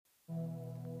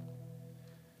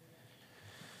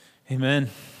Amen.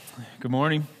 Good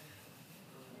morning.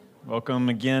 Welcome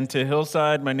again to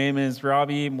Hillside. My name is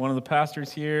Robbie. I'm one of the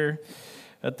pastors here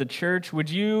at the church. Would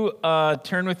you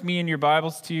turn with me in your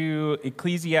Bibles to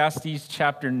Ecclesiastes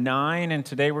chapter 9, and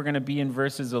today we're going to be in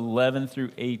verses 11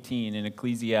 through 18 in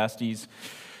Ecclesiastes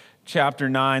chapter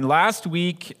 9. Last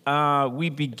week, we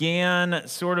began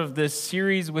sort of this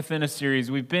series within a series.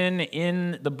 We've been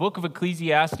in the book of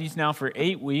Ecclesiastes now for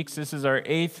 8 weeks. This is our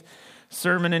 8th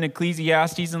sermon in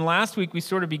Ecclesiastes, and last week we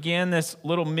sort of began this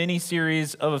little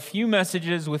mini-series of a few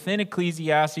messages within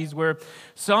Ecclesiastes where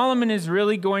Solomon is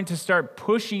really going to start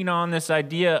pushing on this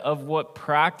idea of what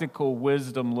practical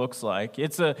wisdom looks like.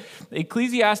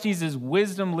 Ecclesiastes is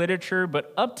wisdom literature,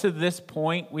 but up to this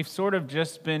point, we've sort of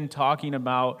just been talking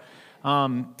about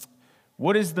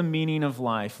what is the meaning of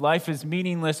life? Life is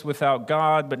meaningless without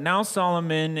God, but now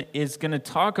Solomon is going to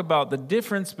talk about the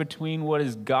difference between what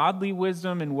is godly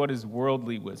wisdom and what is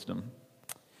worldly wisdom.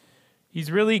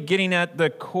 He's really getting at the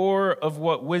core of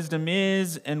what wisdom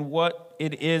is and what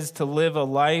it is to live a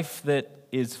life that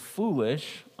is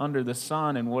foolish under the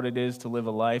sun and what it is to live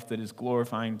a life that is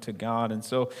glorifying to God. And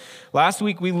so last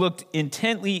week we looked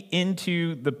intently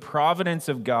into the providence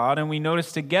of God, and we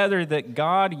noticed together that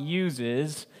God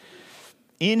uses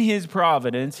in his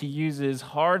providence, he uses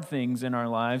hard things in our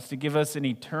lives to give us an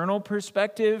eternal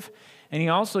perspective, and he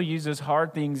also uses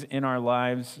hard things in our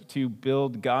lives to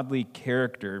build godly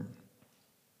character.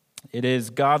 It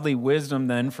is godly wisdom,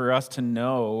 then, for us to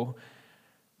know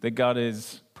that God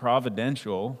is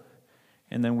providential,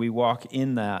 and then we walk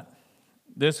in that.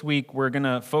 This week, we're going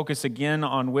to focus again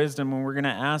on wisdom, and we're going to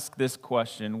ask this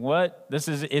question.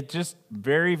 It's just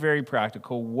very, very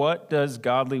practical. What does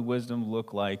godly wisdom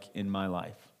look like in my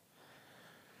life?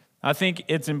 I think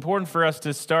it's important for us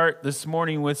to start this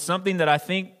morning with something that I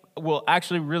think will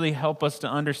actually really help us to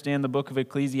understand the book of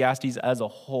Ecclesiastes as a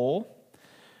whole.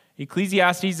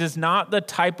 Ecclesiastes is not the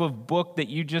type of book that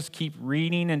you just keep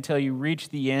reading until you reach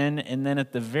the end, and then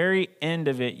at the very end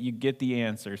of it, you get the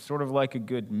answer, sort of like a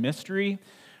good mystery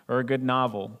or a good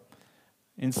novel.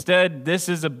 Instead, this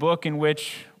is a book in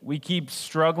which we keep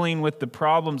struggling with the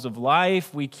problems of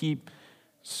life. We keep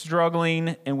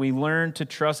struggling, and we learn to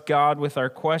trust God with our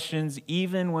questions,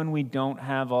 even when we don't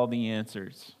have all the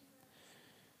answers.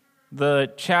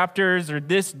 The chapters, or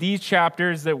these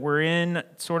chapters that we're in,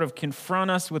 sort of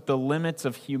confront us with the limits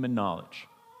of human knowledge.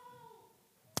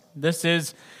 This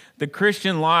is the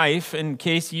Christian life. In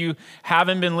case you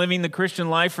haven't been living the Christian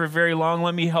life for very long,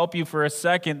 let me help you for a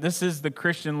second. This is the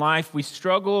Christian life. We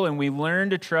struggle and we learn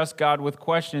to trust God with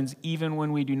questions, even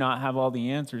when we do not have all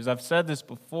the answers. I've said this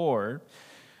before,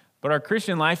 but our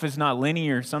Christian life is not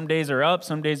linear. Some days are up,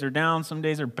 some days are down, some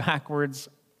days are backwards.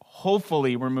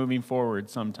 Hopefully, we're moving forward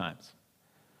sometimes.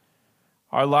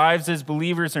 Our lives as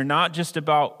believers are not just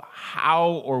about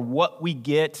how or what we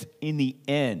get in the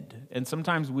end. And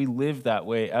sometimes we live that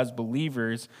way as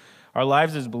believers. Our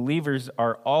lives as believers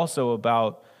are also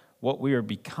about what we are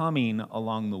becoming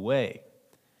along the way.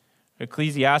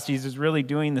 Ecclesiastes is really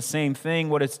doing the same thing.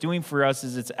 What it's doing for us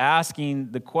is it's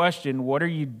asking the question, what are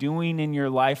you doing in your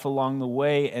life along the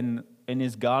way, and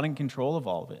is God in control of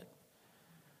all of it?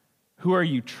 Who are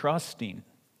you trusting?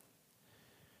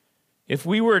 If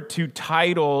we were to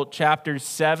title chapters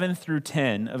 7 through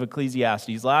 10 of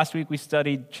Ecclesiastes, last week we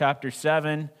studied chapter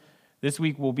 7, this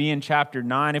week we'll be in chapter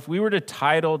 9. If we were to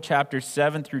title chapters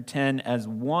 7 through 10 as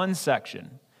one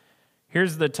section,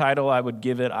 here's the title I would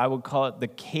give it. I would call it The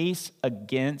Case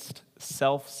Against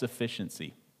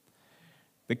Self-Sufficiency.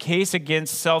 The Case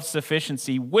Against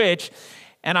Self-Sufficiency, which,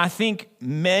 and I think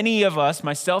many of us,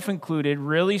 myself included,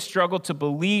 really struggle to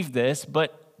believe this,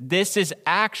 but this is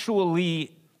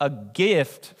actually a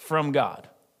gift from God.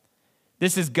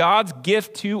 This is God's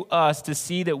gift to us to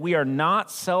see that we are not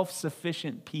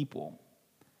self-sufficient people.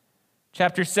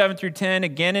 Chapters 7 through 10,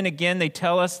 again and again, they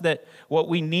tell us that what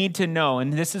we need to know,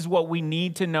 and this is what we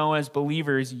need to know as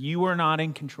believers, you are not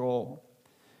in control.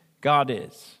 God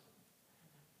is.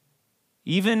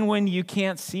 Even when you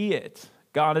can't see it,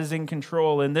 God is in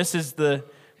control, and this is the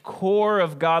core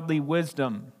of godly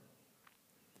wisdom.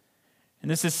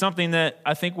 And this is something that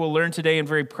I think we'll learn today in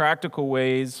very practical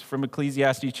ways from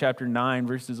Ecclesiastes chapter 9,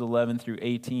 verses 11 through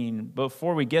 18.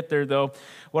 Before we get there, though,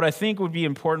 what I think would be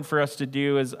important for us to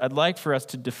do is I'd like for us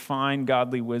to define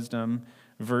godly wisdom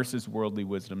versus worldly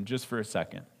wisdom just for a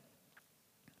second.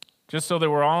 Just so that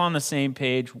we're all on the same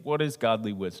page, what is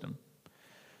godly wisdom?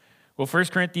 Well, 1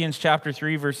 Corinthians chapter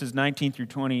 3, verses 19 through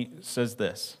 20 says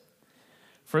this: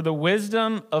 "For the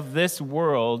wisdom of this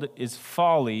world is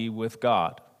folly with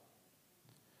God.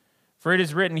 For it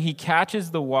is written, he catches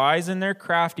the wise in their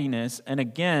craftiness, and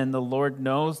again, the Lord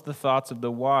knows the thoughts of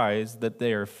the wise, that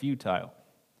they are futile.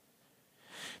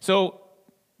 So,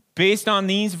 based on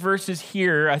these verses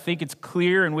here, I think it's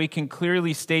clear, and we can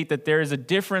clearly state that there is a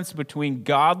difference between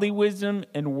godly wisdom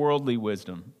and worldly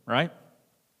wisdom, right?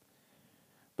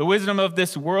 The wisdom of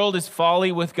this world is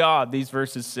folly with God, these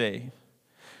verses say.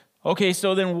 Okay,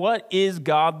 so then what is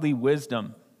godly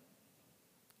wisdom?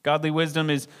 Godly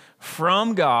wisdom is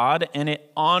from God, and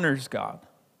it honors God.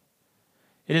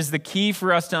 It is the key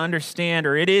for us to understand,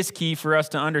 or it is key for us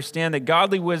to understand that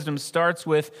godly wisdom starts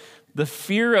with the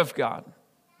fear of God,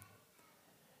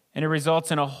 and it results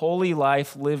in a holy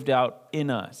life lived out in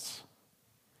us.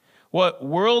 What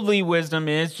worldly wisdom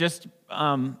is, just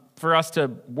for us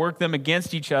to work them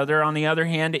against each other, on the other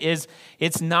hand, is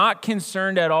it's not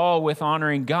concerned at all with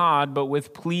honoring God, but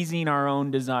with pleasing our own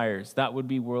desires. That would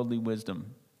be worldly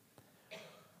wisdom.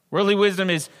 Worldly wisdom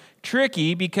is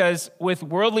tricky because with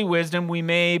worldly wisdom, we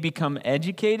may become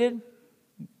educated,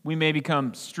 we may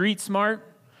become street smart,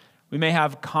 we may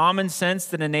have common sense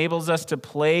that enables us to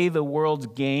play the world's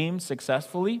game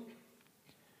successfully.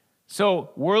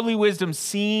 So worldly wisdom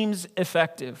seems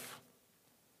effective.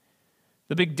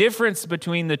 The big difference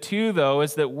between the two, though,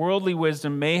 is that worldly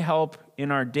wisdom may help in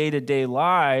our day-to-day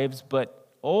lives, but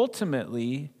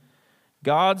ultimately,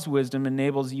 God's wisdom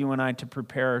enables you and I to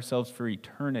prepare ourselves for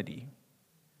eternity.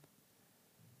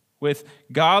 With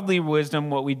godly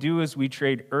wisdom, what we do is we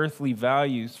trade earthly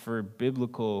values for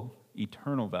biblical,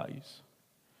 eternal values.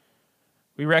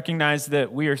 We recognize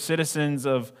that we are citizens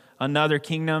of another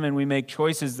kingdom, and we make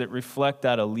choices that reflect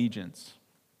that allegiance.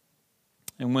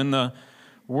 And when the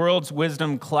world's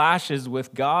wisdom clashes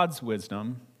with God's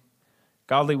wisdom,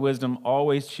 godly wisdom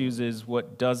always chooses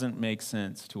what doesn't make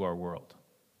sense to our world.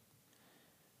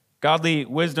 Godly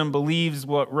wisdom believes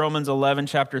what Romans 11,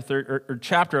 chapter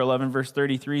 11, verse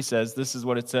 33 says. This is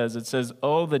what it says. It says,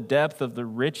 "Oh, the depth of the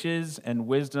riches and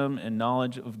wisdom and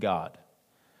knowledge of God.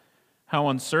 How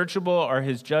unsearchable are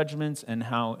his judgments and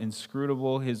how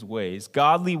inscrutable his ways."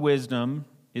 Godly wisdom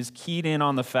is keyed in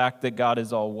on the fact that God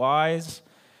is all wise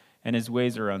and his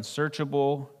ways are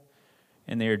unsearchable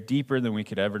and they are deeper than we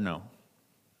could ever know.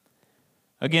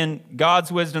 Again,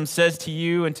 God's wisdom says to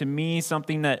you and to me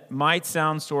something that might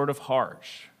sound sort of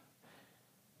harsh.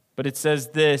 But it says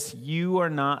this: you are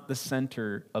not the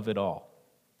center of it all.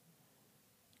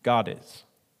 God is.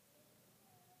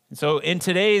 And so in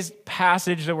today's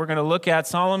passage that we're going to look at,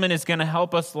 Solomon is going to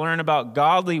help us learn about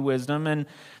godly wisdom. And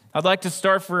I'd like to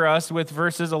start for us with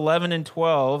verses 11 and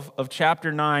 12 of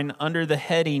chapter 9 under the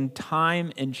heading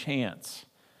Time and Chance.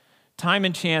 Time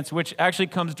and chance, which actually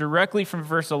comes directly from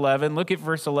verse 11. Look at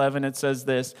verse 11. It says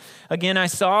this: "Again, I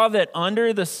saw that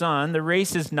under the sun the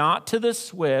race is not to the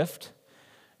swift,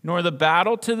 nor the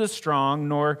battle to the strong,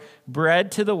 nor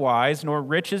bread to the wise, nor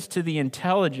riches to the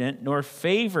intelligent, nor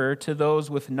favor to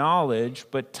those with knowledge,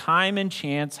 but time and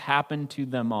chance happen to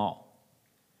them all."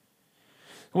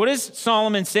 What is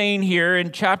Solomon saying here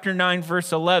in chapter 9,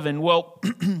 verse 11? Well,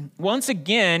 once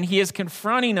again, he is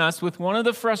confronting us with one of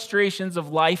the frustrations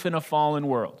of life in a fallen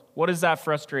world. What is that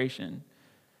frustration?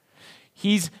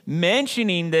 He's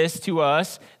mentioning this to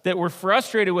us, that we're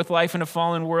frustrated with life in a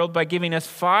fallen world, by giving us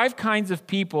 5 kinds of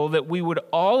people that we would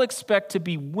all expect to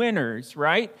be winners,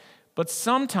 right? But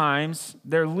sometimes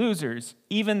they're losers,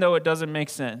 even though it doesn't make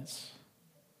sense.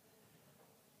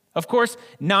 Of course,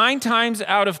 9 times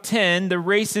out of 10, the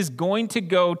race is going to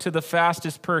go to the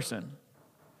fastest person.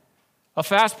 A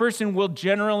fast person will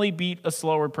generally beat a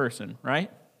slower person,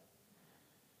 right?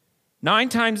 9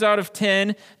 times out of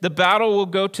 10, the battle will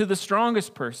go to the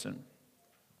strongest person.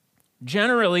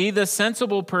 Generally, the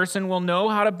sensible person will know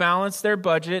how to balance their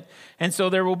budget, and so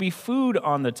there will be food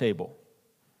on the table.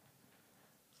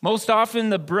 Most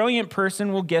often, the brilliant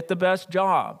person will get the best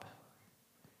job.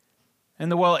 And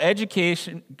the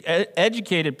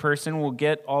well-educated person will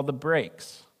get all the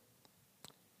breaks.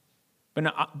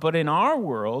 But in our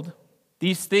world,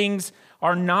 these things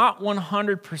are not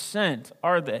 100%,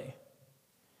 are they?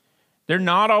 They're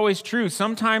not always true.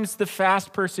 Sometimes the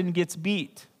fast person gets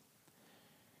beat.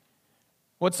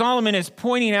 What Solomon is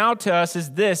pointing out to us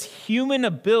is this: human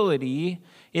ability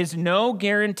is no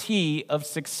guarantee of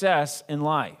success in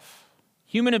life.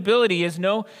 Human ability is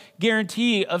no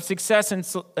guarantee of success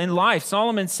in life.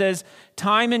 Solomon says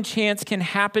time and chance can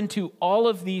happen to all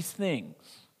of these things.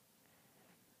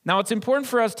 Now, it's important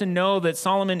for us to know that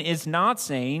Solomon is not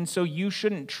saying, so you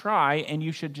shouldn't try and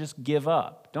you should just give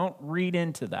up. Don't read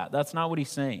into that. That's not what he's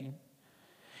saying.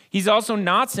 He's also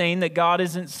not saying that God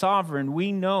isn't sovereign.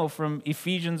 We know from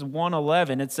Ephesians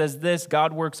 1:11, it says this: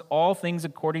 God works all things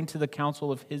according to the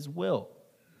counsel of his will.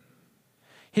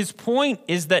 His point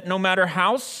is that no matter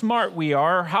how smart we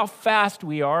are, how fast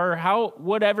we are, how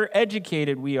whatever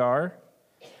educated we are,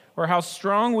 or how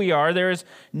strong we are, there is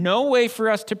no way for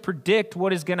us to predict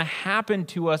what is going to happen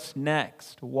to us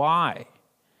next. Why?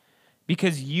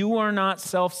 Because you are not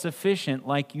self-sufficient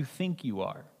like you think you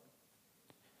are.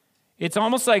 It's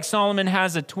almost like Solomon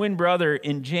has a twin brother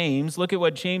in James. Look at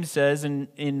what James says in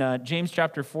James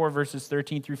chapter 4, verses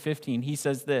 13 through 15. He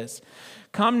says this,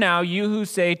 "Come now, you who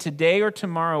say, today or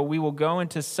tomorrow we will go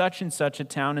into such and such a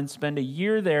town and spend a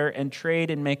year there and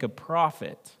trade and make a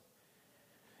profit.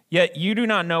 Yet you do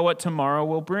not know what tomorrow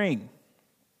will bring.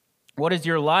 What is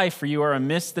your life? For you are a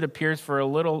mist that appears for a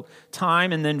little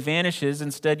time and then vanishes.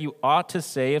 Instead, you ought to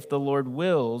say, if the Lord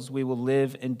wills, we will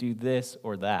live and do this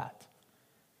or that."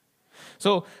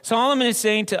 So Solomon is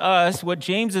saying to us what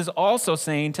James is also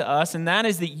saying to us, and that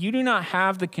is that you do not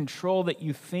have the control that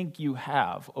you think you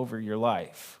have over your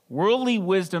life. Worldly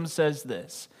wisdom says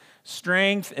this: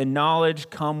 strength and knowledge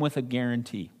come with a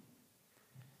guarantee.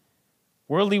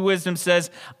 Worldly wisdom says,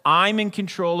 I'm in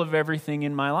control of everything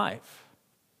in my life.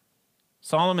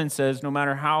 Solomon says, no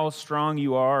matter how strong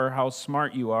you are or how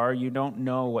smart you are, you don't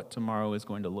know what tomorrow is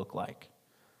going to look like.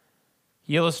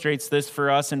 He illustrates this for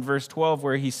us in verse 12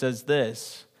 where he says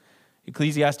this.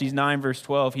 Ecclesiastes 9 verse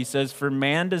 12, he says, "For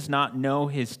man does not know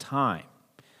his time.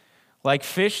 Like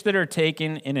fish that are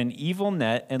taken in an evil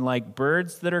net and like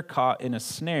birds that are caught in a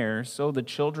snare, so the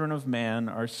children of man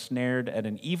are snared at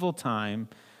an evil time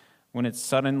when it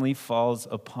suddenly falls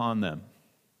upon them."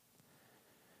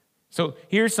 So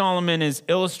here Solomon is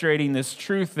illustrating this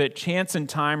truth that chance and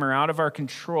time are out of our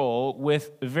control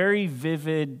with very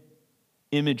vivid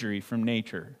imagery from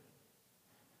nature.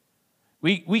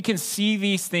 We can see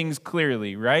these things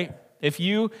clearly, right? If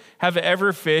you have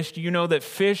ever fished, you know that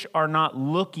fish are not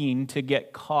looking to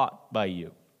get caught by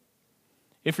you.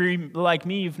 If you're like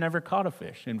me, you've never caught a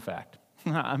fish, in fact.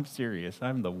 I'm serious.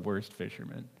 I'm the worst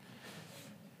fisherman.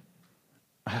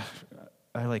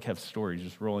 I have stories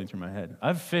just rolling through my head.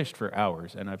 I've fished for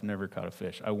hours and I've never caught a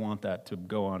fish. I want that to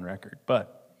go on record.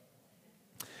 But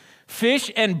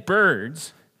fish and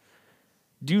birds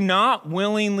do not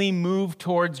willingly move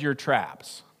towards your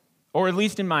traps. Or at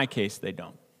least in my case, they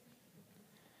don't.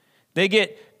 They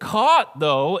get caught,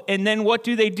 though, and then what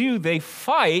do? They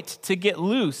fight to get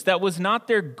loose. That was not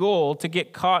their goal, to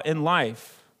get caught in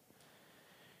life.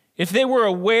 If they were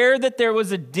aware that there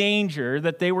was a danger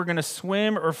that they were going to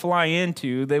swim or fly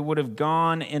into, they would have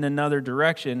gone in another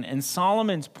direction. And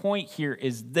Solomon's point here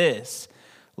is this: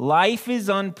 life is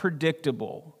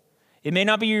unpredictable. It may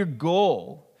not be your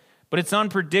goal, but it's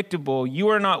unpredictable. You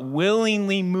are not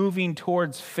willingly moving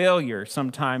towards failure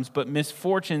sometimes, but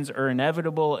misfortunes are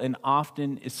inevitable and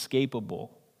often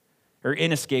inescapable.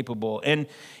 And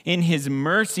in his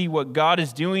mercy, what God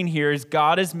is doing here is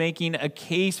God is making a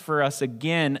case for us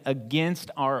again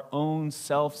against our own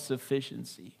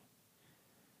self-sufficiency.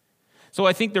 So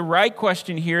I think the right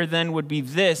question here then would be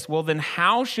this: well, then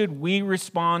how should we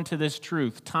respond to this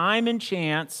truth? Time and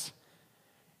chance,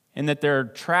 and that there are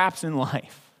traps in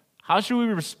life. How should we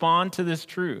respond to this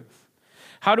truth?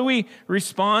 How do we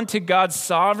respond to God's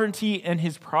sovereignty and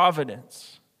his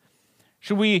providence?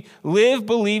 Should we live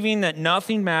believing that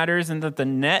nothing matters and that the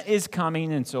net is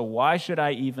coming, and so why should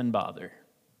I even bother?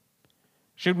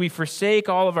 Should we forsake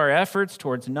all of our efforts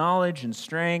towards knowledge and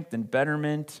strength and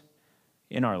betterment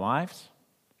in our lives?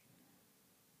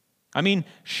 I mean,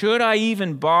 should I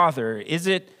even bother?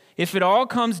 If it all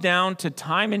comes down to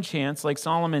time and chance, like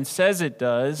Solomon says it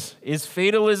does, is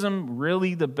fatalism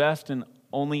really the best and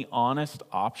only honest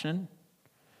option?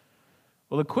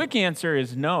 Well, the quick answer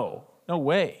is no. No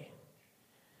way.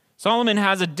 Solomon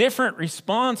has a different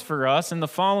response for us in the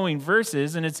following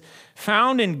verses, and it's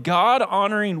found in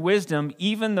God-honoring wisdom,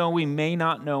 even though we may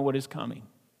not know what is coming.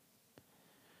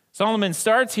 Solomon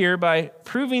starts here by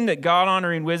proving that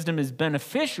God-honoring wisdom is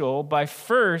beneficial by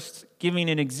first giving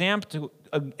an example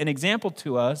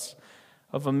to us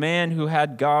of a man who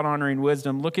had God-honoring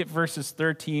wisdom. Look at verses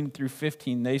 13 through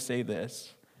 15. They say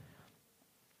this: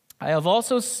 "I have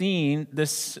also seen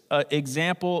this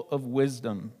example of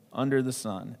wisdom under the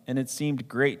sun, and it seemed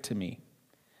great to me.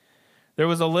 There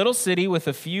was a little city with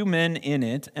a few men in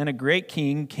it, and a great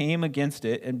king came against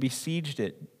it and besieged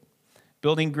it,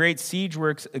 building great siege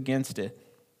works against it.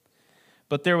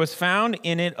 But there was found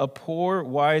in it a poor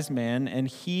wise man, and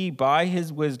he, by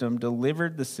his wisdom,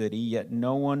 delivered the city, yet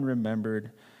no one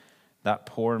remembered that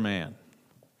poor man."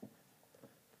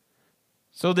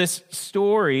 So this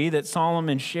story that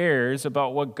Solomon shares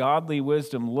about what godly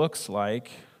wisdom looks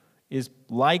like is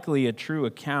likely a true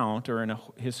account or a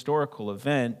historical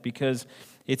event, because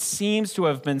it seems to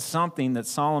have been something that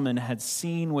Solomon had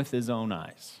seen with his own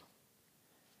eyes.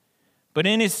 But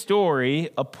in his story,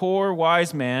 a poor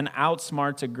wise man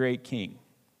outsmarts a great king.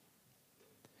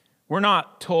 We're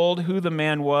not told who the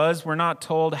man was. We're not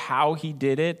told how he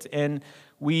did it. And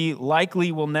we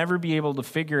likely will never be able to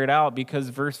figure it out because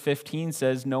verse 15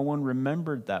 says no one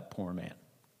remembered that poor man.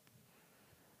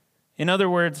 In other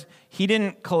words, he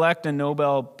didn't collect a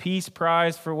Nobel Peace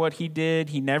Prize for what he did.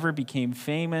 He never became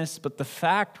famous. But the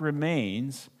fact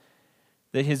remains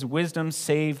that his wisdom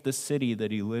saved the city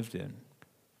that he lived in.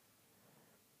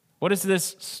 What does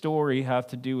this story have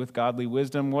to do with godly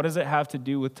wisdom? What does it have to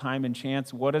do with time and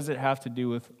chance? What does it have to do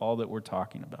with all that we're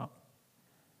talking about?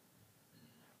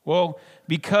 Well,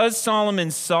 because Solomon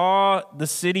saw the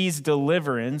city's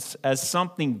deliverance as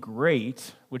something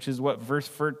great, which is what verse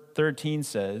 13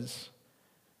 says,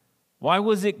 why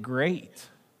was it great?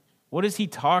 What is he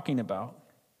talking about?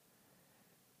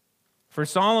 For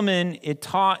Solomon, it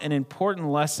taught an important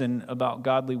lesson about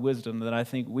godly wisdom that I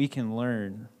think we can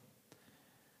learn.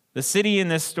 The city in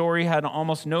this story had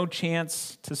almost no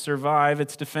chance to survive.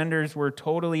 Its defenders were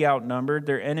totally outnumbered.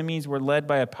 Their enemies were led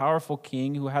by a powerful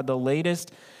king who had the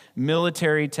latest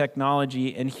military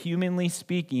technology, and humanly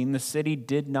speaking, the city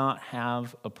did not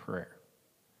have a prayer.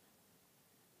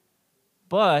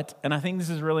 But, and I think this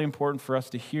is really important for us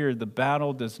to hear, the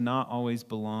battle does not always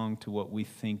belong to what we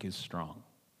think is strong.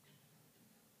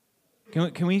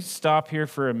 Can we stop here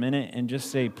for a minute and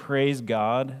just say, praise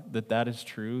God that that is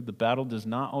true? The battle does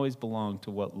not always belong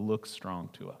to what looks strong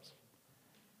to us.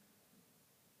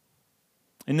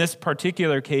 In this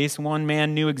particular case, one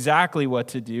man knew exactly what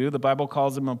to do. The Bible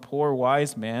calls him a poor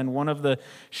wise man. One of the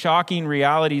shocking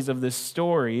realities of this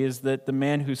story is that the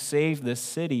man who saved this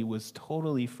city was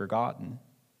totally forgotten.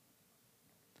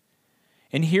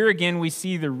 And here again, we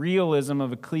see the realism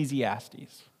of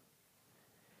Ecclesiastes.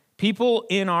 People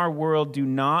in our world do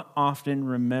not often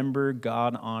remember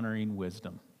God-honoring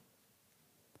wisdom.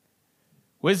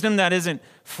 Wisdom that isn't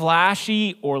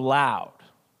flashy or loud.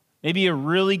 Maybe a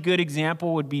really good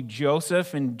example would be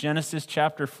Joseph in Genesis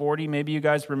chapter 40. Maybe you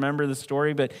guys remember the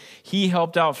story, but he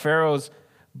helped out Pharaoh's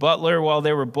butler while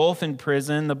they were both in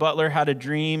prison. The butler had a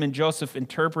dream, and Joseph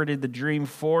interpreted the dream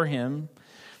for him.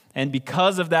 And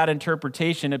because of that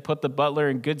interpretation, it put the butler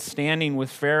in good standing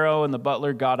with Pharaoh, and the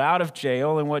butler got out of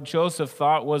jail. And what Joseph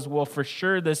thought was, well, for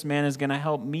sure this man is going to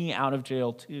help me out of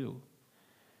jail too.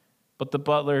 But the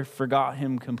butler forgot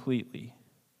him completely.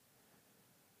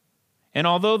 And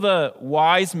although the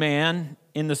wise man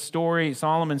in the story,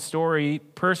 Solomon's story,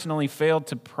 personally failed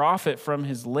to profit from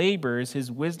his labors, his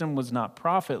wisdom was not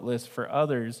profitless for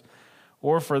others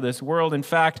or for this world. In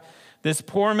fact, this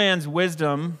poor man's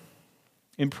wisdom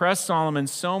impressed Solomon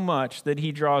so much that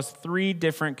he draws 3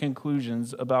 different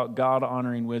conclusions about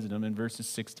God-honoring wisdom in verses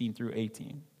 16 through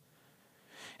 18.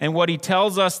 And what he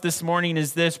tells us this morning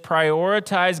is this: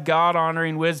 prioritize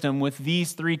God-honoring wisdom with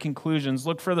these 3 conclusions.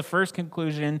 Look for the first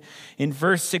conclusion in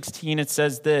verse 16. It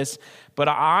says this: but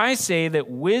I say that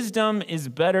wisdom is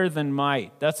better than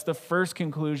might. That's the first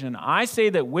conclusion. I say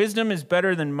that wisdom is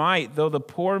better than might, though the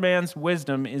poor man's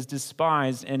wisdom is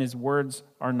despised and his words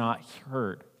are not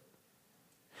heard.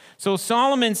 So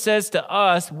Solomon says to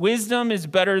us, wisdom is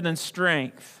better than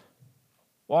strength.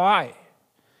 Why?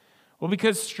 Well,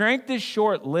 because strength is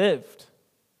short-lived.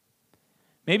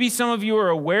 Maybe some of you are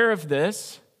aware of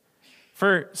this.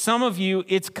 For some of you,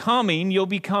 it's coming. You'll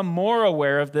become more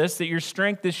aware of this, that your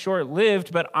strength is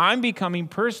short-lived, but I'm becoming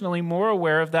personally more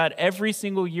aware of that every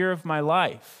single year of my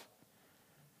life.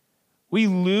 We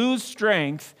lose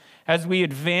strength as we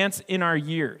advance in our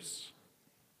years.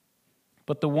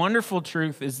 But the wonderful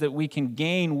truth is that we can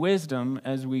gain wisdom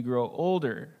as we grow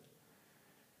older.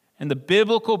 And the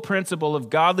biblical principle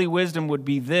of godly wisdom would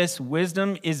be this: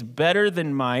 wisdom is better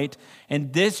than might,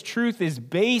 and this truth is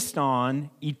based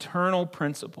on eternal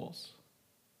principles.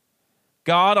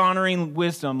 God-honoring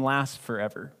wisdom lasts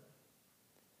forever.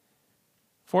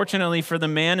 Fortunately for the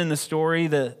man in the story,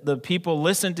 the people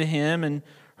listened to him and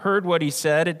heard what he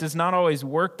said. It does not always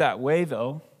work that way,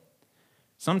 though.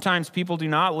 Sometimes people do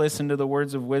not listen to the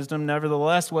words of wisdom.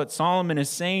 Nevertheless, what Solomon is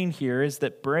saying here is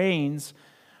that brains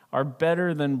are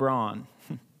better than brawn.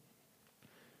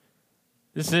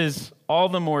 This is all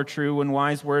the more true when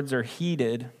wise words are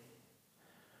heeded.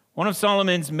 One of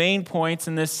Solomon's main points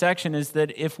in this section is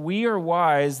that if we are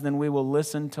wise, then we will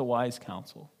listen to wise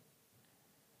counsel.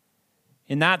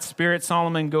 In that spirit,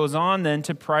 Solomon goes on then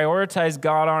to prioritize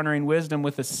God-honoring wisdom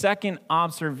with a second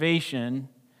observation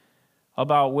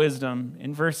about wisdom.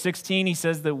 In verse 16, he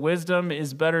says that wisdom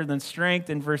is better than strength.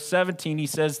 In verse 17, he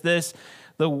says this: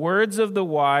 the words of the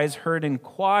wise heard in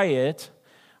quiet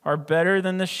are better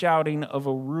than the shouting of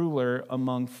a ruler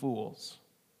among fools.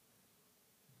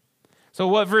 So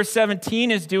what verse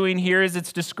 17 is doing here is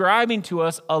it's describing to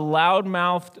us a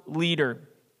loud-mouthed leader.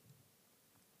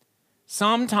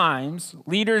 Sometimes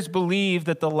leaders believe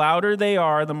that the louder they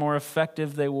are, the more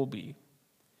effective they will be.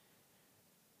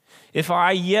 If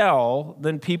I yell,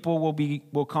 then people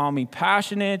will call me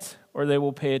passionate, or they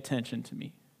will pay attention to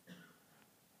me.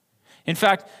 In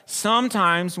fact,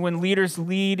 sometimes when leaders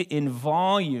lead in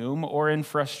volume or in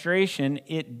frustration,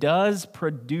 it does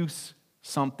produce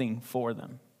something for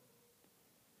them.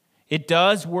 It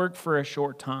does work for a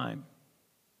short time.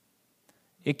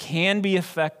 It can be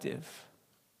effective.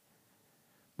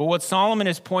 But what Solomon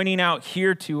is pointing out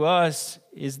here to us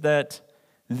is that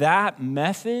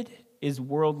method is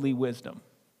worldly wisdom.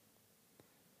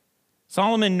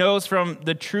 Solomon knows from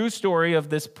the true story of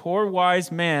this poor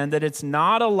wise man that it's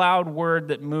not a loud word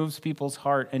that moves people's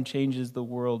heart and changes the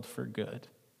world for good,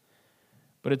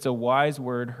 but it's a wise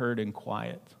word heard in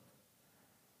quiet.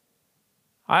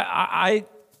 I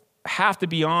have to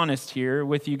be honest here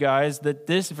with you guys that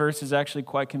this verse is actually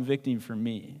quite convicting for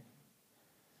me.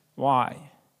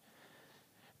 Why?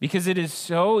 Because it is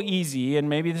so easy, and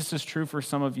maybe this is true for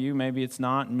some of you, maybe it's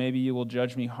not, and maybe you will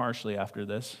judge me harshly after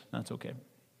this. That's okay.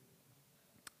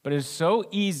 But it is so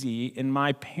easy in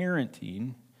my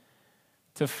parenting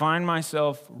to find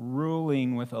myself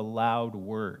ruling with a loud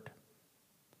word.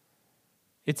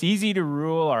 It's easy to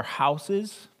rule our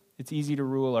houses. It's easy to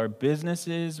rule our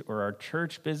businesses or our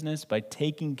church business by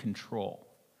taking control.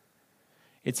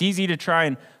 It's easy to try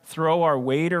and throw our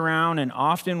weight around, and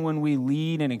often when we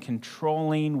lead in a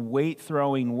controlling,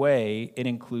 weight-throwing way, it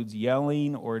includes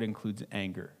yelling or it includes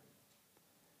anger.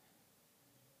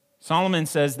 Solomon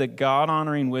says that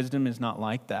God-honoring wisdom is not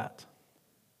like that.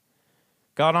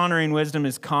 God-honoring wisdom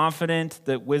is confident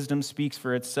that wisdom speaks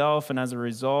for itself, and as a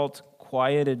result,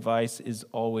 quiet advice is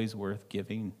always worth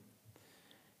giving,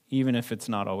 even if it's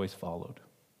not always followed.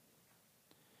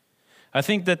 I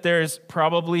think that there's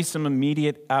probably some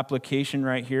immediate application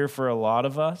right here for a lot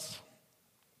of us,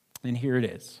 and here it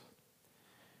is.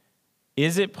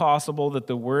 Is it possible that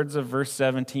the words of verse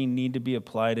 17 need to be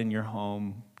applied in your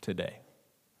home today?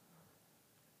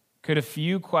 Could a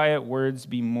few quiet words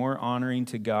be more honoring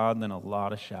to God than a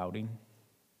lot of shouting?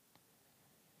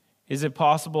 Is it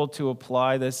possible to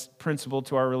apply this principle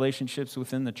to our relationships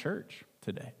within the church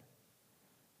today,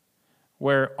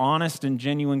 where honest and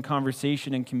genuine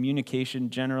conversation and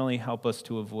communication generally help us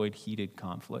to avoid heated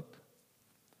conflict?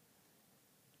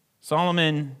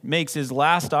 Solomon makes his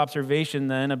last observation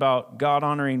then about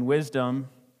God-honoring wisdom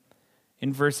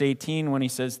in verse 18 when he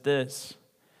says this: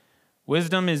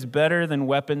 wisdom is better than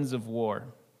weapons of war.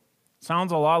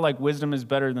 Sounds a lot like wisdom is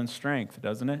better than strength,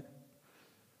 doesn't it?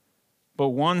 But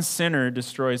one sinner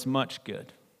destroys much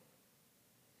good.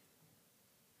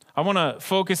 I want to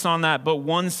focus on that, but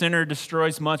one sinner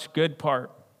destroys much good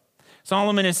part.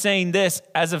 Solomon is saying this: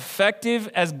 as effective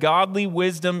as godly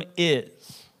wisdom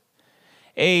is,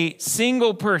 a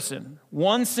single person,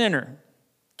 one sinner,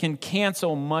 can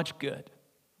cancel much good.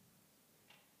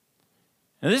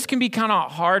 Now, this can be kind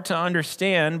of hard to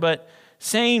understand, but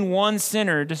saying one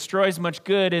sinner destroys much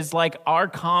good is like our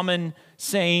common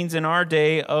sayings in our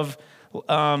day of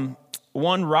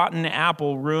one rotten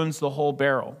apple ruins the whole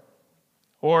barrel,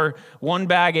 or one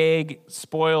bad egg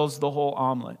spoils the whole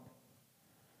omelet.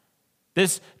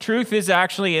 This truth is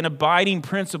actually an abiding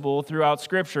principle throughout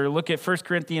Scripture. Look at 1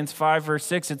 Corinthians 5, verse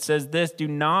 6. It says this: do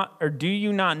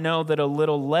you not know that a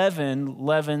little leaven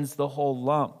leavens the whole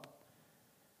lump?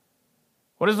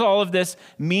 What does all of this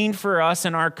mean for us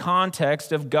in our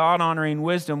context of God-honoring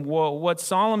wisdom? Well, what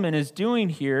Solomon is doing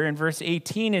here in verse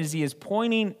 18 is he is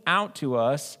pointing out to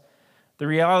us the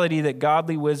reality that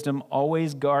godly wisdom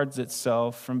always guards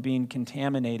itself from being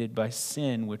contaminated by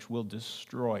sin, which will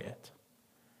destroy it.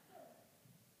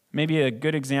 Maybe a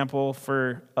good example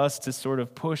for us to sort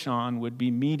of push on would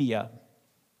be media.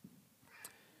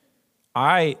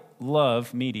 I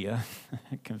love media.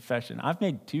 Confession. I've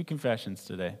made 2 confessions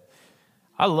today.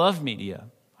 I love media.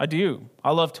 I do.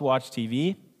 I love to watch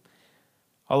TV.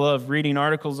 I love reading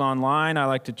articles online. I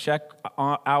like to check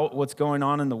out what's going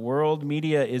on in the world.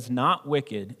 Media is not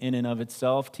wicked in and of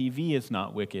itself. TV is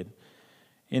not wicked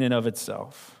in and of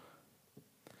itself.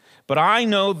 But I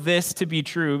know this to be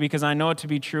true because I know it to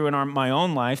be true in my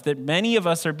own life, that many of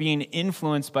us are being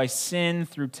influenced by sin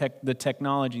through the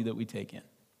technology that we take in.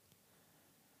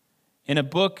 In a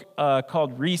book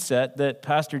called Reset that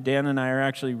Pastor Dan and I are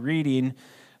actually reading,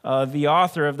 the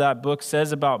author of that book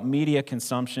says about media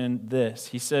consumption this.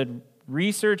 He said,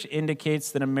 research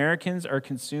indicates that Americans are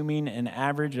consuming an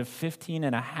average of 15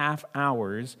 and a half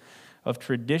hours of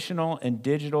traditional and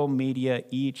digital media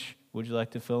each, would you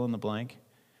like to fill in the blank?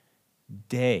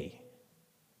 Day.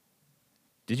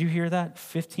 Did you hear that?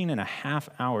 15 and a half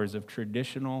hours of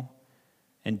traditional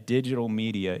and digital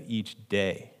media each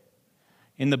day.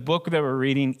 In the book that we're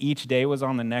reading, each day was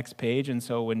on the next page, and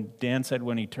so when Dan said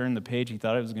when he turned the page, he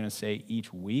thought it was going to say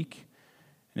each week,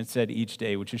 and it said each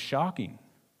day, which is shocking.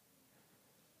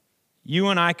 You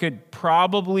and I could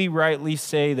probably rightly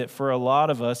say that for a lot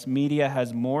of us, media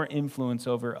has more influence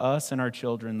over us and our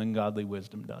children than godly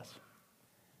wisdom does.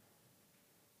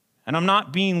 And I'm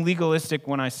not being legalistic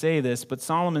when I say this, but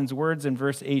Solomon's words in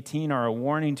verse 18 are a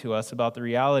warning to us about the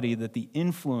reality that the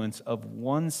influence of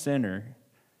one sinner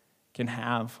can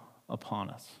have upon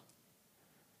us.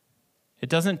 It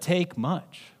doesn't take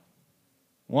much.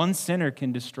 One sinner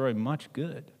can destroy much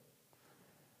good.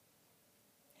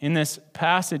 In this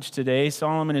passage today,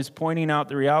 Solomon is pointing out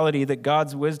the reality that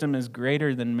God's wisdom is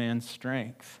greater than man's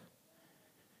strength.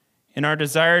 In our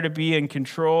desire to be in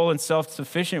control and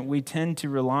self-sufficient, we tend to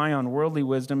rely on worldly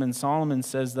wisdom, and Solomon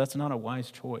says that's not a wise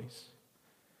choice.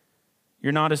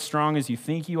 You're not as strong as you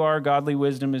think you are. Godly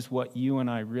wisdom is what you and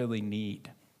I really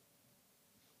need.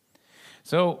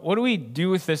 So what do we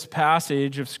do with this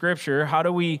passage of Scripture? How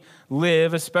do we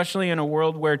live, especially in a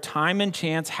world where time and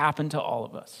chance happen to all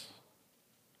of us?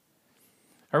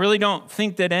 I really don't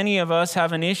think that any of us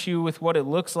have an issue with what it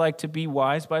looks like to be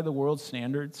wise by the world's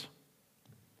standards.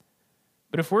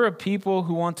 But if we're a people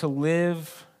who want to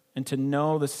live and to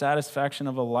know the satisfaction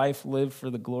of a life lived for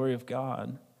the glory of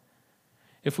God,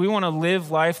 if we want to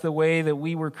live life the way that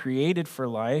we were created for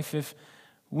life, if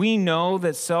we know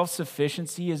that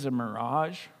self-sufficiency is a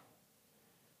mirage,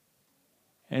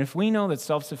 and if we know that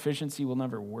self-sufficiency will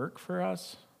never work for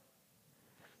us,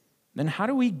 then how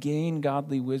do we gain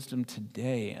godly wisdom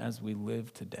today as we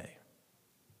live today?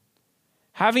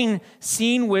 Having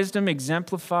seen wisdom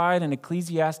exemplified in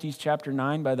Ecclesiastes chapter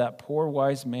 9 by that poor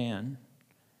wise man,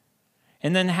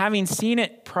 and then having seen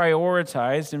it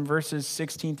prioritized in verses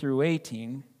 16 through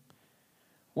 18,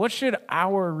 what should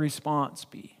our response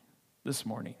be this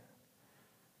morning?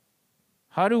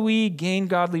 How do we gain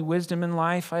godly wisdom in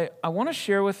life? I want to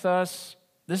share with us,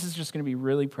 this is just going to be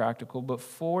really practical, but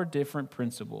 4 different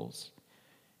principles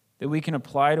that we can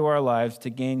apply to our lives to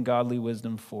gain godly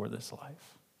wisdom for this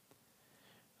life.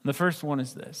 And the first one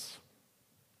is this: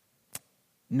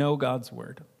 know God's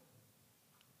word.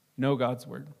 Know God's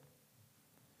word.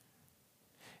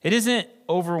 It isn't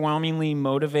overwhelmingly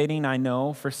motivating, I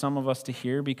know, for some of us to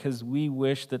hear because we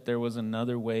wish that there was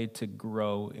another way to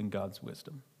grow in God's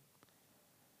wisdom.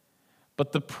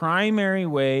 But the primary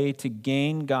way to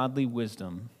gain godly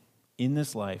wisdom in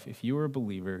this life, if you are a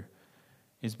believer,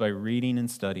 is by reading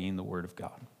and studying the Word of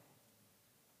God.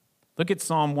 Look at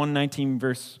Psalm 119,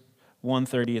 verse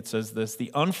 130. It says this: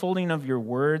 "The unfolding of your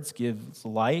words gives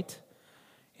light.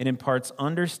 It imparts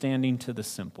understanding to the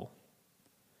simple."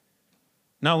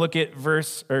 Now look at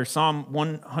Psalm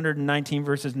 119,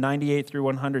 verses 98 through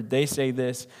 100. They say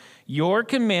this: "Your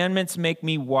commandments make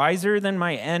me wiser than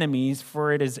my enemies,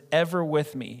 for it is ever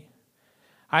with me.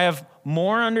 I have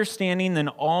more understanding than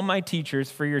all my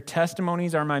teachers, for your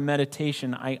testimonies are my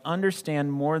meditation. I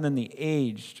understand more than the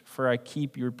aged, for I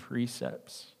keep your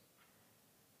precepts."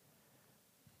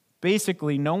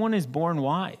 Basically, no one is born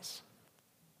wise.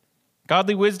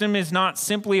 Godly wisdom is not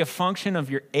simply a function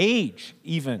of your age,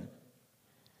 even.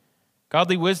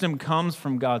 Godly wisdom comes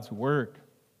from God's word.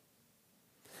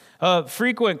 A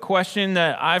frequent question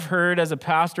that I've heard as a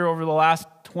pastor over the last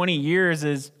 20 years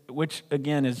is, which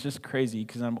again is just crazy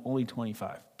because I'm only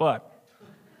 25, but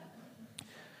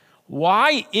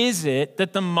why is it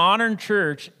that the modern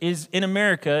church in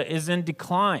America is in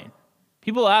decline?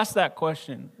 People ask that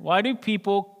question. Why do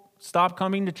people stop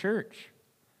coming to church?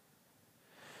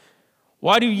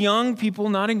 Why do young people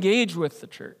not engage with the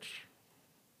church?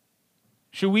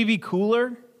 Should we be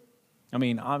cooler? I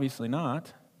mean, obviously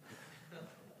not.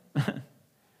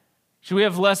 Should we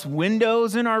have less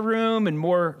windows in our room and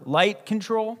more light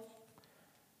control?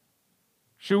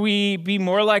 Should we be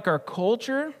more like our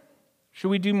culture? Should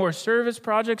we do more service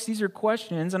projects? These are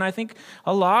questions, and I think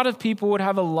a lot of people would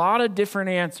have a lot of different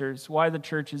answers why the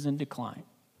church is in decline.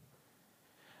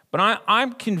 But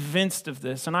I'm convinced of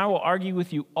this, and I will argue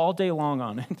with you all day long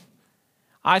on it.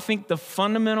 I think the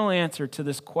fundamental answer to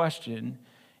this question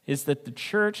is that the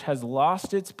church has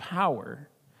lost its power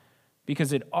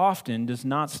because it often does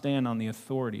not stand on the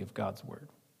authority of God's word.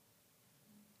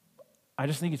 I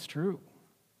just think it's true.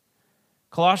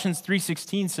 Colossians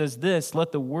 3:16 says this: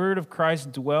 "Let the word of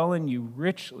Christ dwell in you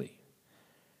richly,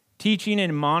 teaching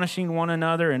and admonishing one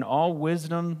another in all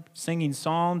wisdom, singing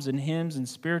psalms and hymns and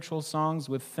spiritual songs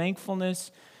with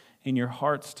thankfulness in your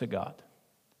hearts to God.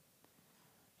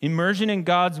 Immersion in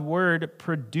God's word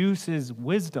produces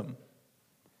wisdom.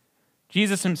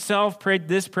 Jesus himself prayed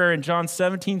this prayer in John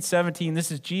 17:17.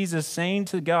 This is Jesus saying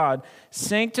to God,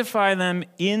 "Sanctify them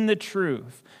in the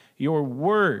truth. Your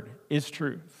word is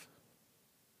truth."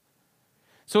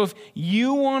 So if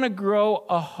you want to grow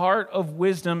a heart of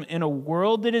wisdom in a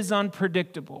world that is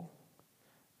unpredictable,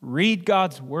 read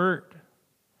God's word.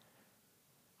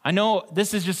 I know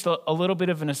this is just a little bit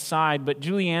of an aside, but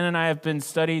Julianne and I have been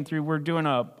studying through, we're doing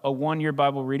a one-year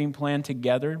Bible reading plan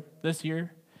together this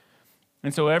year.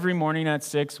 And so every morning at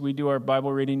 6, we do our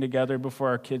Bible reading together before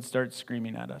our kids start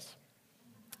screaming at us.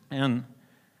 And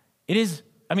it is,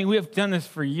 we have done this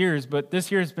for years, but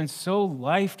this year has been so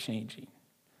life-changing.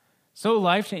 So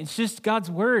life-changing. It's just God's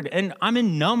word. And I'm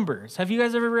in Numbers. Have you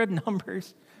guys ever read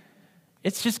Numbers?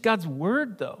 It's just God's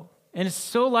word, though. And it's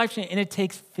so life-changing, and it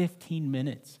takes 15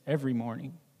 minutes every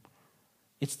morning.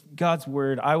 It's God's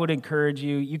word. I would encourage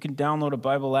you. You can download a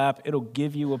Bible app. It'll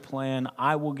give you a plan.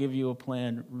 I will give you a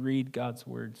plan. Read God's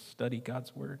word. Study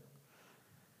God's word.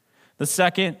 The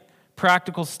second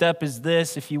practical step is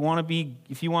this. If you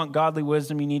want godly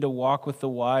wisdom, you need to walk with the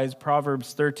wise.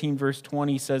 Proverbs 13, verse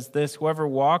 20 says this: "Whoever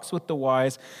walks with the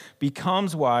wise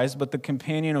becomes wise, but the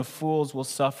companion of fools will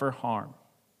suffer harm."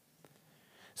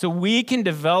 So we can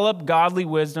develop godly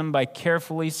wisdom by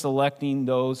carefully selecting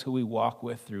those who we walk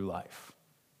with through life.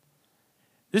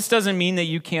 This doesn't mean that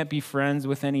you can't be friends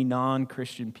with any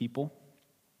non-Christian people,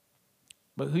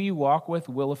 but who you walk with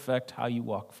will affect how you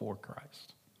walk for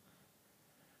Christ.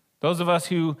 Those of us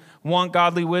who want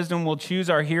godly wisdom will choose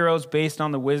our heroes based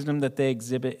on the wisdom that they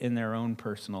exhibit in their own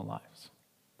personal lives.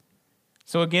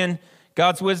 So again,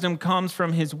 God's wisdom comes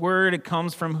from his word. It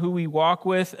comes from who we walk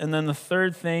with. And then the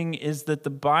third thing is that the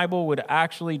Bible would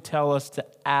actually tell us to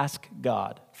ask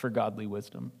God for godly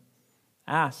wisdom.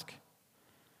 Ask.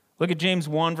 Look at James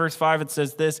 1, verse 5. It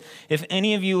says this: "If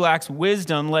any of you lacks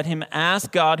wisdom, let him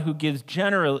ask God, who gives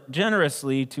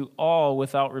generously to all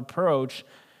without reproach,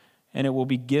 and it will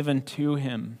be given to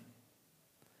him."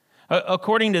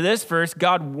 According to this verse,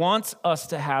 God wants us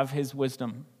to have his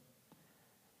wisdom.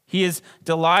 He is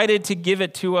delighted to give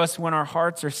it to us when our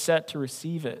hearts are set to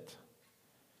receive it.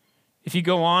 If you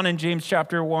go on in James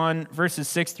chapter 1, verses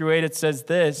 6 through 8, it says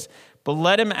this: "But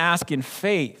let him ask in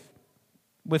faith,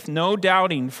 with no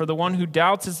doubting, for the one who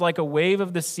doubts is like a wave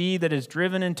of the sea that is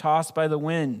driven and tossed by the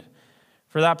wind.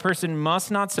 For that person must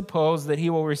not suppose that he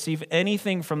will receive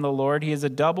anything from the Lord. He is a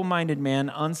double-minded man,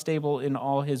 unstable in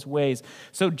all his ways."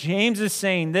 So James is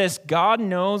saying this: God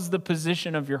knows the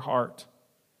position of your heart.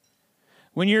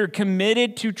 When you're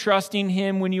committed to trusting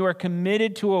him, when you are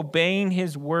committed to obeying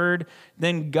his word,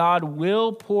 then God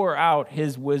will pour out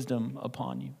his wisdom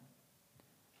upon you.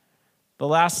 The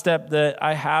last step that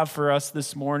I have for us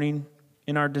this morning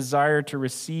in our desire to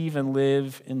receive and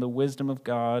live in the wisdom of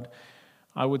God,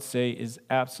 I would say, is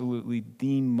absolutely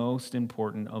the most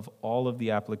important of all of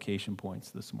the application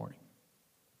points this morning.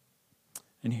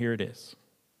 And here it is: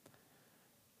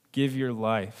 give your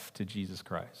life to Jesus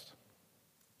Christ.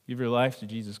 Give your life to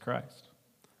Jesus Christ.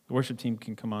 The worship team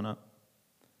can come on up.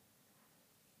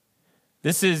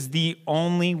 This is the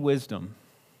only wisdom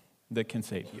that can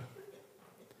save you.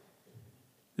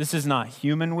 This is not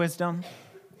human wisdom.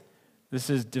 This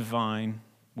is divine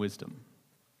wisdom.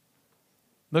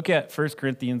 Look at 1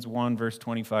 Corinthians 1, verse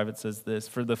 25. It says this: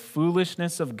 "For the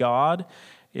foolishness of God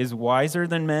is wiser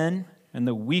than men, and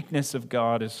the weakness of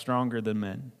God is stronger than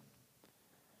men."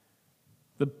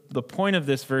 The point of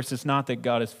this verse is not that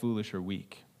God is foolish or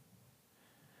weak.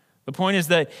 The point is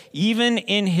that even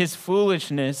in his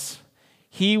foolishness,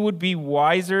 he would be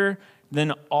wiser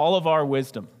than all of our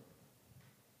wisdom.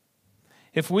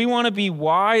 If we want to be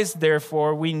wise,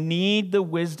 therefore, we need the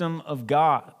wisdom of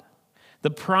God.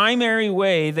 The primary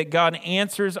way that God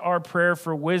answers our prayer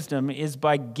for wisdom is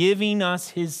by giving us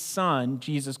his Son,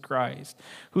 Jesus Christ,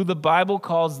 who the Bible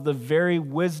calls the very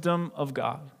wisdom of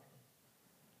God.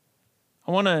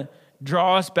 I want to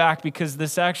draw us back because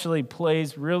this actually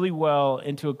plays really well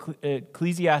into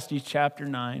Ecclesiastes chapter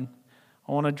 9.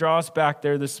 I want to draw us back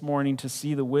there this morning to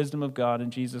see the wisdom of God in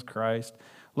Jesus Christ.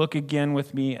 Look again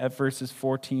with me at verses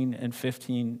 14 and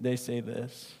 15. They say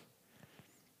this: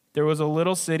 "There was a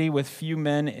little city with few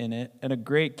men in it, and a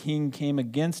great king came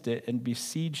against it and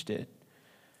besieged it,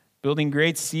 building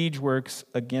great siege works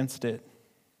against it.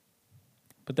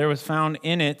 But there was found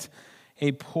in it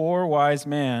a poor wise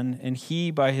man, and he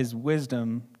by his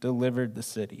wisdom delivered the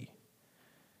city.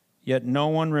 Yet no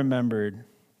one remembered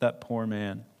that poor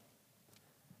man."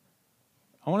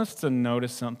 I want us to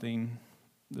notice something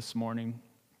this morning.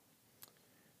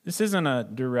 This isn't a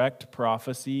direct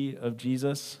prophecy of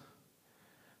Jesus,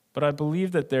 But I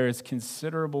believe that there is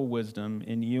considerable wisdom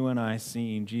in you and I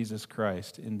seeing Jesus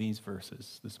Christ in these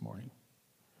verses this morning.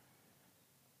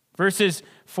 Verses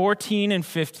 14 and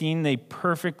 15, they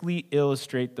perfectly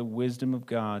illustrate the wisdom of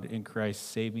God in Christ's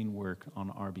saving work on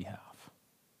our behalf.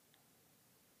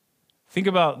 Think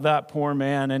about that poor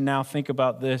man, and now think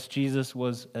about this. Jesus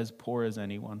was as poor as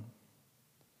anyone.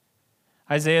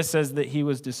 Isaiah says that he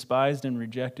was despised and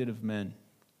rejected of men.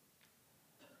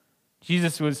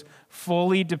 Jesus was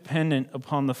fully dependent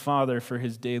upon the Father for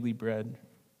his daily bread.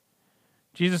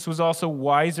 Jesus was also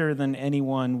wiser than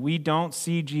anyone. We don't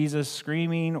see Jesus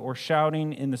screaming or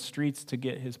shouting in the streets to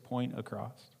get his point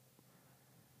across.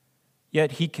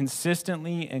 Yet he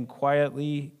consistently and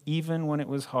quietly, even when it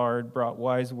was hard, brought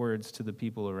wise words to the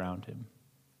people around him.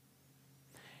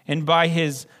 And by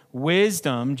his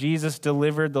wisdom, Jesus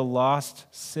delivered the lost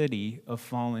city of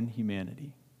fallen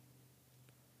humanity.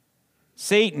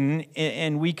 Satan,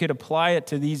 and we could apply it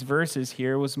to these verses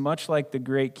here, was much like the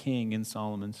great king in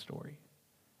Solomon's story.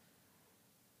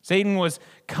 Satan was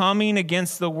coming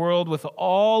against the world with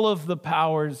all of the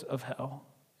powers of hell.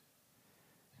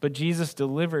 But Jesus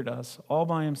delivered us all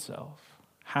by himself.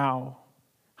 How?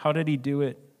 How did he do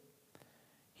it?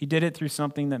 He did it through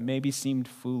something that maybe seemed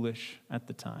foolish at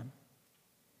the time.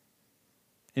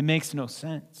 It makes no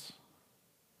sense.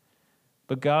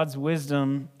 But God's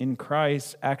wisdom in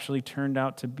Christ actually turned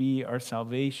out to be our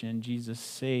salvation. Jesus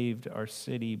saved our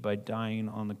city by dying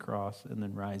on the cross and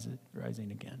then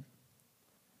rising again.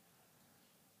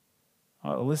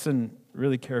 Listen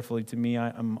really carefully to me.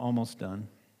 I'm almost done.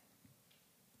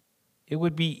 It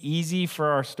would be easy for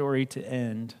our story to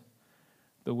end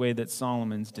the way that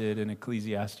Solomon's did in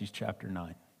Ecclesiastes chapter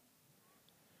 9,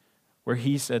 where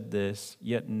he said this,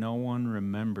 "Yet no one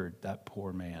remembered that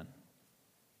poor man."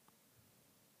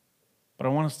 But I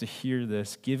want us to hear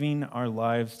this. Giving our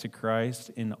lives to Christ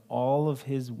in all of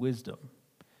his wisdom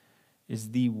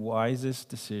is the wisest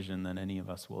decision that any of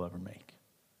us will ever make.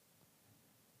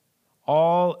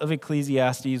 All of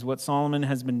Ecclesiastes, what Solomon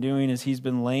has been doing is he's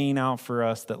been laying out for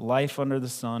us that life under the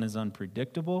sun is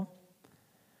unpredictable.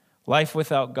 Life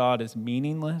without God is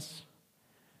meaningless.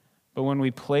 But when we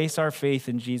place our faith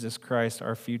in Jesus Christ,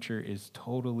 our future is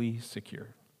totally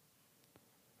secure.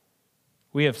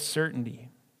 We have certainty,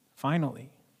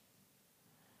 finally.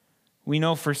 We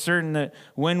know for certain that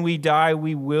when we die,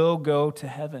 we will go to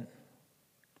heaven.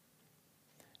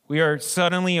 We are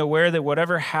suddenly aware that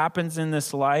whatever happens in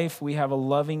this life, we have a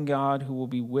loving God who will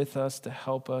be with us to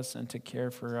help us and to care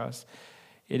for us.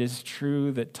 It is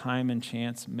true that time and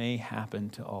chance may happen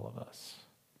to all of us,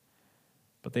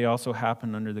 but they also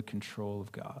happen under the control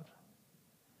of God.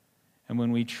 And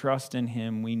when we trust in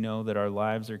him, we know that our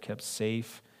lives are kept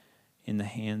safe in the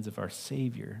hands of our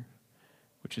Savior,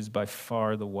 which is by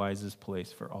far the wisest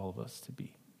place for all of us to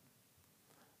be.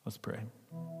 Let's pray.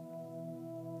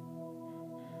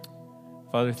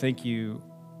 Father, thank you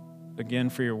again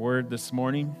for your word this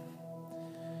morning.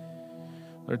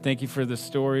 Lord, thank you for the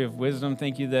story of wisdom.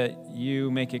 Thank you that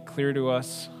you make it clear to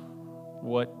us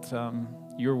what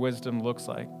your wisdom looks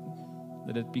like,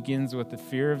 that it begins with the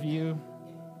fear of you.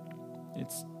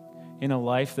 It's in a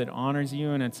life that honors you,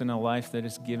 and it's in a life that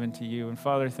is given to you. And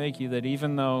Father, thank you that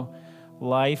even though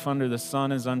life under the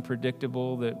sun is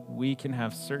unpredictable, that we can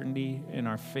have certainty in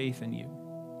our faith in you.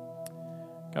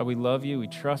 God, we love you, we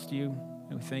trust you,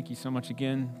 and we thank you so much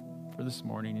again for this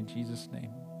morning. In Jesus'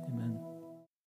 name.